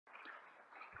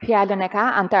Fjalën e ka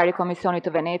antari i Komisionit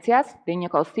të Venecias dhe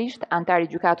njëkohësisht antari i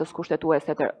Gjykatës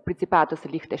Kushtetuese të Principatës së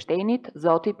Liechtensteinit,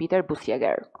 zoti Peter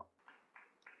Bizeger.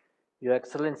 Your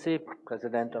Excellency,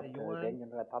 President of the Albanian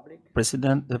Republic.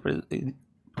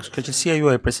 Shkëlqësia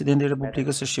juaj, Presidenti i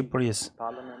Republikës së Shqipërisë,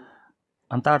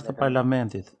 antar të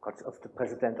Parlamentit,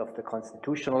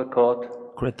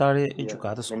 Kryetari i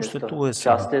Gjykatës Kushtetuese,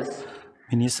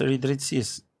 Ministri i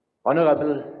Drejtësisë,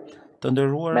 të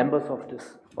nderuar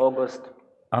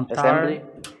antarë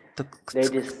të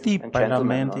këtij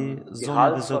parlamenti, zonë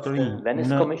dhe zotërinj,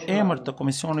 në emër të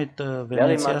Komisionit të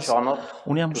Venecias,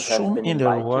 unë jam shumë i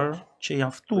nderuar që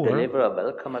jam ftuar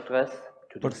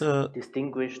për të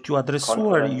t'ju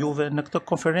adresuar juve në këtë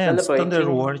konferencë të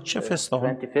nderuar që feston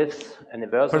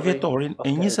për vjetorin e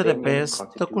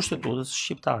 25 të Kushtetutës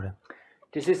shqiptare.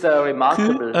 Ky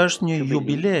është një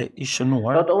jubile i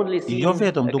shënuar, jo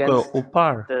vetëm duke u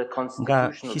parë nga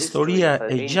historia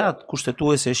e gjatë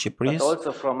kushtetuese e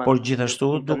Shqipërisë, por gjithashtu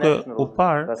duke u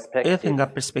parë edhe nga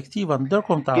perspektiva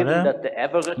ndërkombëtare,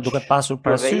 duke pasur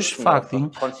parasysh faktin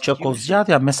që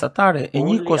kohëzgjatja mesatare e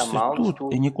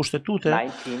një kushtetute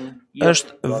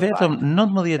është vetëm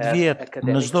 19 vjet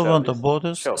në çdo vend të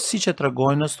botës, siç e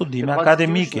tregojnë në studime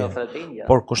akademike,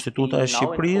 por Kushtetuta e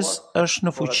Shqipërisë është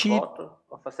në fuqi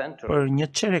për një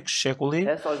çerek shekulli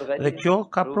dhe kjo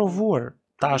ka provuar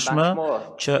tashmë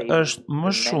që është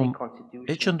më shumë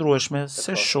e qëndrueshme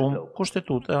se shumë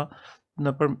kushtetuta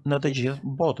në të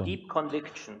gjithë botën.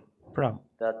 Pra,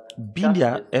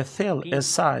 bindja e thellë e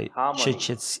saj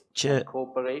që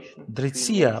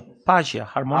drejtësia, paqja,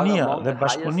 harmonia dhe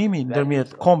bashkëpunimi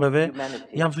ndërmjet kombeve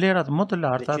janë vlerat më të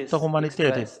larta të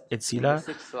humanitetit, e cila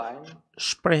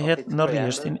shprehet në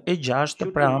rrjeshtin e 6 të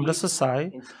preamblës së saj,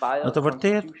 në të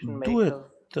vërtetë duhet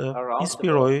të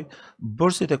inspirojë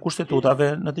bërësit e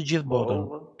kushtetutave në të gjithë botën.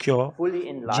 Kjo,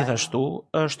 gjithashtu,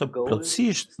 është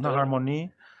plotësisht në harmoni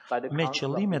me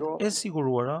qëllimet e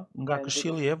siguruara nga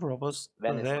Këshilli i Evropës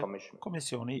dhe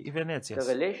Komisioni i Venecias.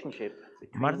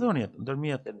 Marrëdhëniet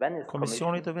ndërmjet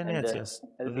Komisionit të Venecias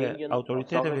dhe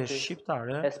autoriteteve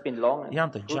shqiptare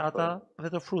janë të gjata dhe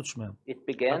të frutshme.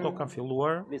 Ato kanë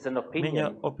filluar me një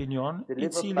opinion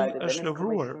i cili është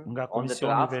lëvruar nga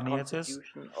Komisioni i Venecias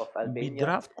mbi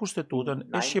draft Kushtetutën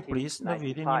e Shqipërisë në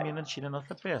vitin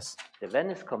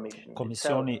 1995.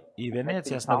 Komisioni i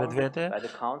Venecias në vetvete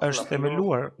është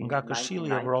themeluar nga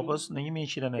Këshilli i Evropës në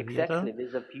 1110,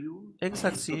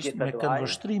 eksaktësisht me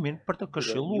këndvështrimin për të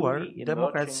këshilluar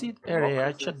demokracitë e reja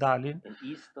që dalin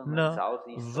në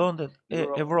vendet e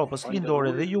Evropës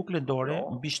lindore dhe juglindore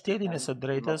mbi shtetin e së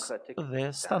drejtës dhe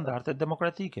standardet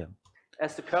demokratike.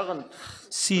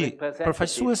 Si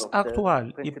përfaqësues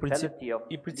aktual i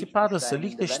Principatës së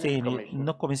Liechtensteinit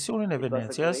në Komisionin e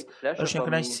Venecias, është një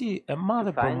kënaqësi e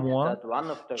madhe për mua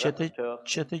që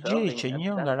të gjej që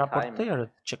një nga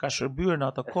raporterët që ka shërbyer në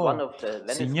atë kohë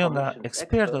si një nga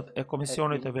ekspertët e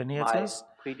Komisionit të Venecias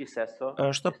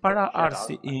është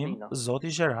paraardhësi im,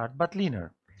 zoti Gerard Batliner.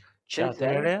 Që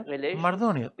atëherë,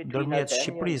 marrëdhëniet ndërmjet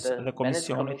Shqipërisë dhe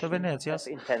Komisionit të Venecias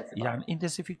janë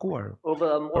intensifikuar.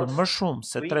 Për më shumë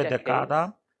se 3 dekada,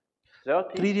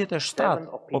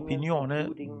 37 opinione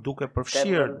duke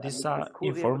përfshirë disa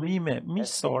informime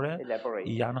miqësore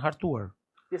janë hartuar.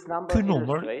 Ky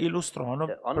numër ilustron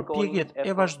përpjekjet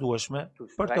e vazhdueshme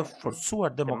për të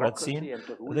forcuar demokracinë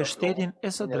dhe shtetin e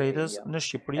së drejtës në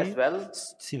Shqipëri,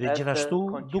 si dhe gjithashtu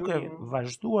duke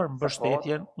vazhduar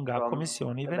mbështetjen nga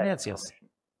Komisioni i Venecias.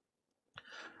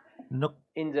 Në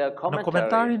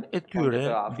komentarin e tyre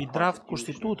mbi draft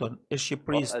Kushtetutën e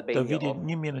Shqipërisë të vitit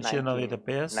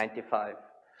 1995,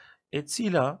 e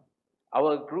cila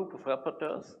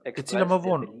më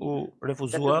vonë u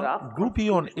refuzua, grupi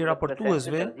jon i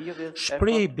raportuesve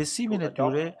shpreh besimin e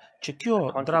tyre që kjo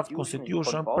draft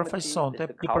constitution përfaqësonte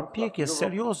një përpjekje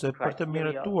serioze për të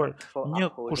mirëtuar një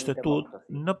kushtetutë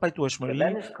në pajtueshmëri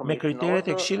me kriteret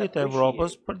e Këshillit të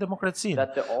Evropës për demokracinë.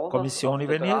 Komisioni i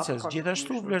Venecias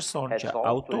gjithashtu vlerëson që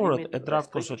autorët e draft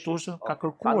constitution ka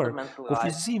kërkuar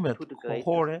kufizimet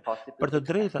kohore për të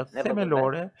drejtat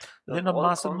themelore dhe në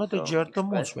masën më të gjerë të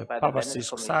mundshme.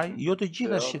 Pavarësisht kësaj, jo të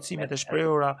gjitha shqetësimet e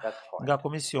shprehura nga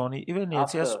Komisioni i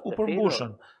Venecias u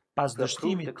përmbushën. Pas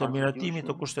dështimit të miratimit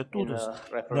të Kushtetutës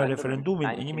në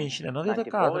referendumin e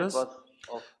 1994-s,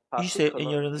 ishte e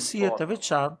një rëndësie të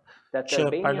veçantë që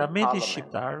Parlamenti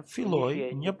Shqiptar filloi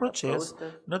një proces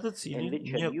në të cilin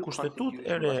një kushtetutë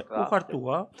e re u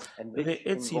hartua dhe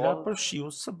e cila përfshiu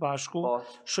së bashku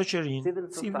shoqërinë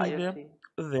civile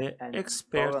dhe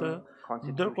ekspertë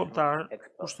ndërkombëtar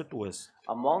kushtetues.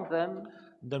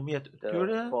 Ndërmjet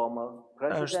tyre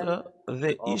është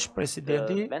dhe ish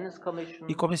presidenti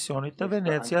i Komisionit të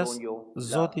Venecias,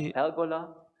 zoti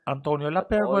Antonio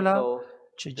Lapergola,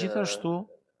 që gjithashtu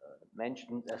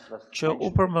që u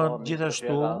përmend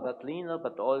gjithashtu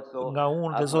nga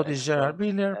unë dhe zoti Gerard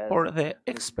Biller, por dhe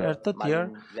ekspertë të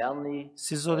tjerë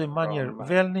si zoti Manier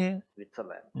Velni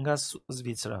nga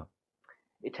Zvicra.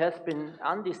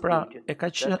 Pra, e ka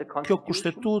qenë kjo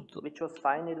kushtetutë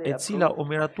e cila u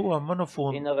miratua më në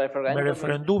fund me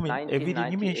referendumin e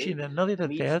vitit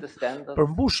 1998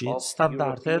 përmbushi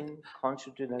standardet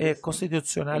e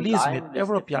konstitucionalizmit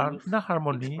evropian në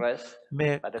harmoni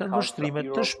me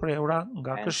këndvështrimet të shprehura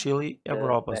nga Këshilli i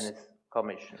Evropës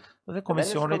dhe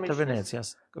Komisioni të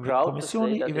Venecias.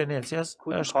 Komisioni i Venecias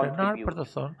është krenar për të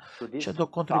thënë që do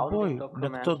kontribuojë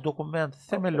në këtë dokument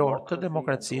themelor të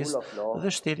demokracisë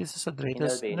dhe shtetit së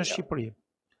drejtës në Shqipëri.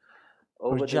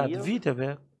 Për gjatë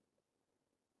viteve,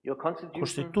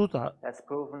 Kushtetuta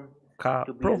ka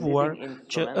provuar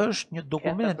që është një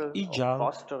dokument i gjallë,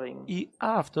 i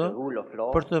aftë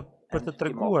për të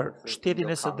treguar shtetin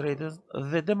e së drejtës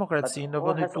dhe demokracinë në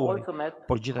vendin tuaj,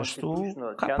 por gjithashtu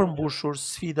ka përmbushur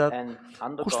sfidat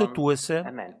kushtetuese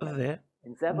dhe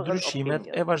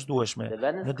ndryshimet e vazhdueshme.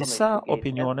 Në disa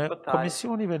opinione,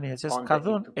 Komisioni i Venecias ka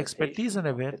dhënë ekspertizën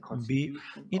e vet mbi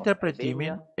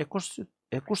interpretimin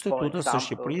e Kushtetutës së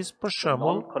Shqipërisë, për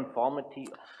shembull,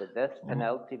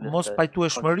 mos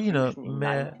pajtueshmërinë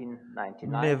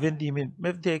me vendimin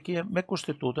me vdekje me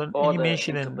Kushtetutën e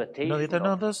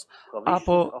 1999-s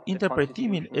apo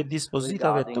interpretimin e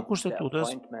dispozitave të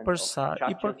Kushtetutës për sa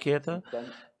i përket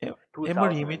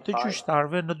emërimit të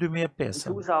gjyqtarëve në 2005.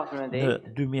 Në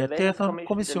 2008,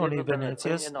 Komisioni i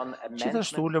Venecias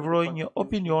gjithashtu levroi një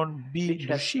opinion mbi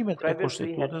ndryshimet e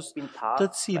Kushtetutës, të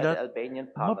cilat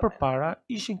më përpara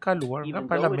ishin kaluar nga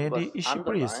Parlamenti i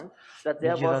Shqipërisë.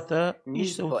 Megjithatë,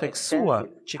 ishte u theksuar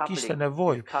që kishte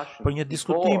nevojë për një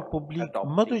diskutim publik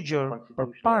më të gjerë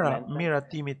përpara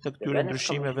miratimit të këtyre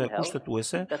ndryshimeve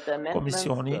kushtetuese.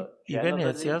 Komisioni i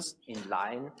Venecias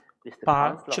pa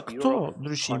që këto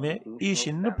ndryshime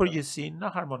ishin në përgjithësi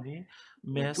në harmoni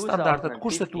me standardet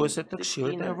kushtetuese të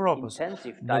Këshillit të Evropës.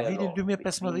 Në vitin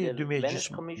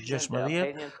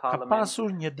 2015-2016 ka pasur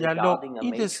një dialog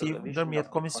intensiv ndërmjet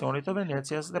Komisionit të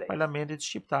Venecias dhe Parlamentit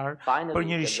Shqiptar për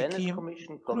një rishikim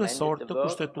kryesor të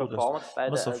Kushtetutës.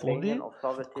 Më së fundi,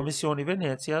 Komisioni i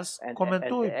Venecias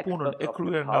komentoi punën e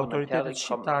kryer nga autoritetet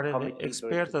shqiptare dhe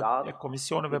ekspertët e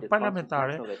komisioneve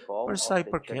parlamentare për sa i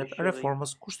përket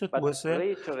reformës kushtetuese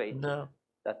në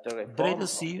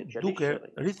drejtësi, duke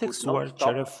ritheksuar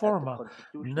që reforma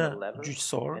në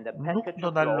gjyqësor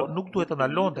nuk duhet të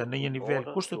ndalonte në një nivel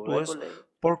kushtetues,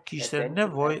 por kishte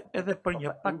nevojë edhe për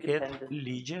një paketë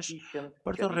ligjesh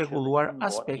për të rregulluar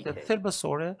aspektet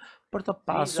thelbësore për të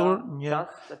pasur një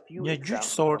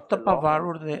gjyqësor të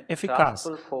pavarur dhe efikas.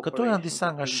 Këto janë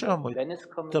disa nga shembujt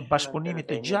të bashkëpunimit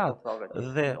të gjatë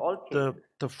dhe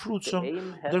të frutshëm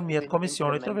ndërmjet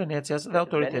Komisionit të Venecias dhe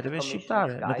autoriteteve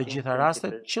shqiptare. Në të gjitha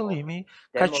rastet, qëllimi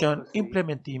ka qenë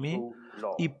implementimi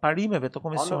i parimeve të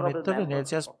Komisionit të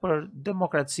Venecias për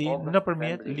demokraci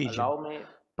nëpërmjet ligjit.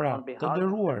 Pra, të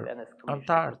nderuar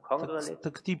antarë të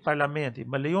këtij parlamenti,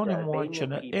 më lejoni mua që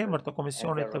në emër të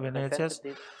Komisionit të Venecias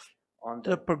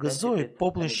të përgëzoj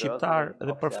popullin shqiptar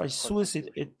dhe përfaqësuesit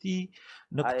e tij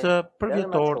në këtë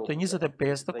përvjetor të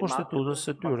 25 të Kushtetutës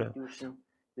së tyre.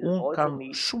 Unë kam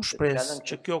shumë shpresë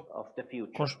që kjo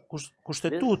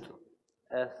kushtetutë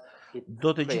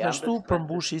do të gjithashtu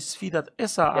përmbushi sfidat e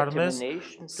së ardhmes,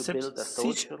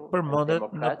 siç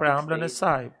përmendet në preamblën e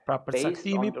saj, pra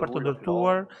përcaktimi për të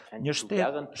ndërtuar një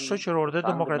shtet shoqëror dhe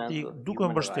demokratik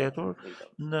duke mbështetur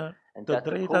në të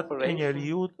drejtat e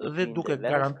njeriut dhe duke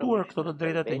garantuar këto të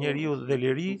drejtat e njeriut dhe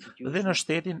liri dhe në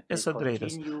shtetin e së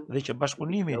drejtës, dhe që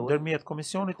bashkëpunimi ndërmjet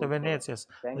Komisionit të Venecias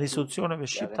dhe institucioneve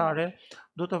shqiptare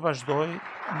do të vazhdojë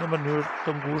në mënyrë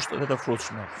të ngushtë dhe të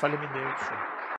frutshme. Faleminderit shumë.